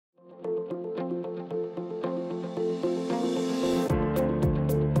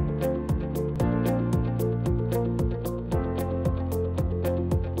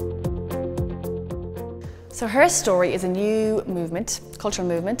So Herstory is a new movement, cultural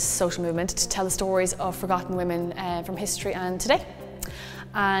movement, social movement to tell the stories of forgotten women from history and today.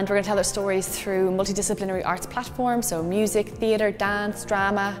 And we're going to tell their stories through multidisciplinary arts platforms, so music, theatre, dance,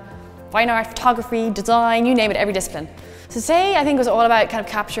 drama, fine art, photography, design, you name it, every discipline. So today I think was all about kind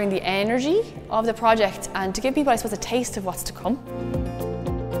of capturing the energy of the project and to give people, I suppose, a taste of what's to come.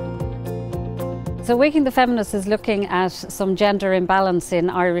 So Waking the Feminists is looking at some gender imbalance in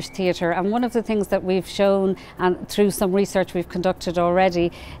Irish theatre, and one of the things that we've shown, and through some research we've conducted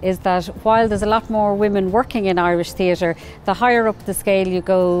already, is that while there's a lot more women working in Irish theatre, the higher up the scale you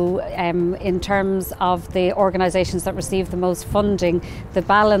go in terms of the organisations that receive the most funding, the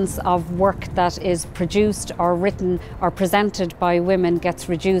balance of work that is produced or written or presented by women gets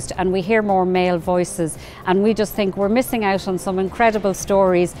reduced, and we hear more male voices, and we just think we're missing out on some incredible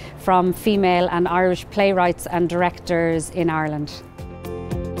stories from female and Irish playwrights and directors in Ireland.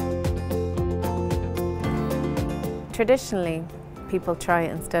 Traditionally, people try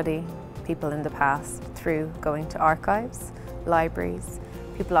and study people in the past through going to archives, libraries.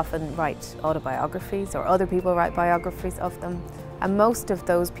 People often write autobiographies, or other people write biographies of them. And most of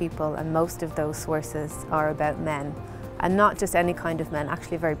those people and most of those sources are about men. And not just any kind of men,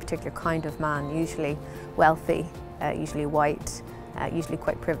 actually a very particular kind of man, usually wealthy, usually white, usually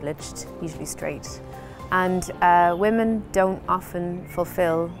quite privileged, usually straight. And women don't often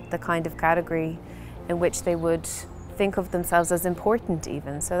fulfill the kind of category in which they would think of themselves as important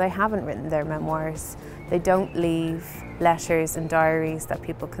even. So they haven't written their memoirs. They don't leave letters and diaries that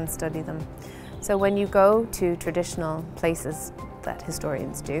people can study them. So when you go to traditional places that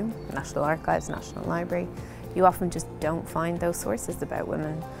historians do, National Archives, National Library, you often just don't find those sources about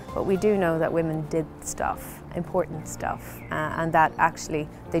women. But we do know that women did stuff, important stuff, and that actually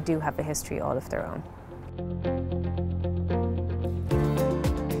they do have a history all of their own.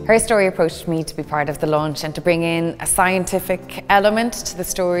 Herstory approached me to be part of the launch and to bring in a scientific element to the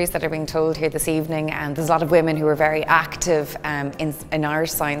stories that are being told here this evening. And there's a lot of women who are very active in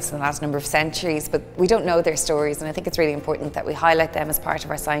Irish science in the last number of centuries, but we don't know their stories, and I think it's really important that we highlight them as part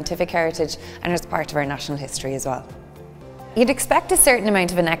of our scientific heritage and as part of our national history as well. You'd expect a certain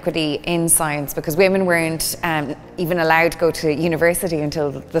amount of inequity in science because women weren't even allowed to go to university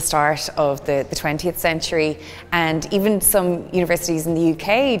until the start of the 20th century, and even some universities in the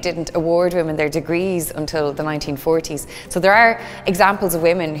UK didn't award women their degrees until the 1940s. So there are examples of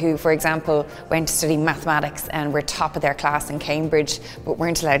women who, for example, went to study mathematics and were top of their class in Cambridge but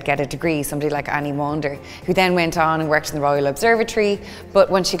weren't allowed to get a degree, somebody like Annie Maunder, who then went on and worked in the Royal Observatory, but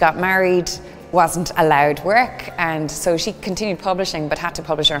when she got married wasn't allowed work, and so she continued publishing but had to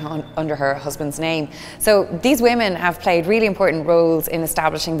publish under her husband's name. So these women have played really important roles in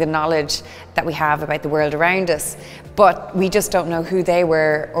establishing the knowledge that we have about the world around us, but we just don't know who they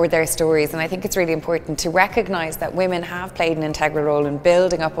were or their stories. And I think it's really important to recognise that women have played an integral role in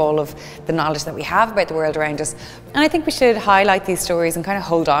building up all of the knowledge that we have about the world around us. And I think we should highlight these stories and kind of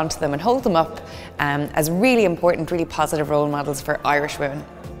hold on to them and hold them up as really important, really positive role models for Irish women.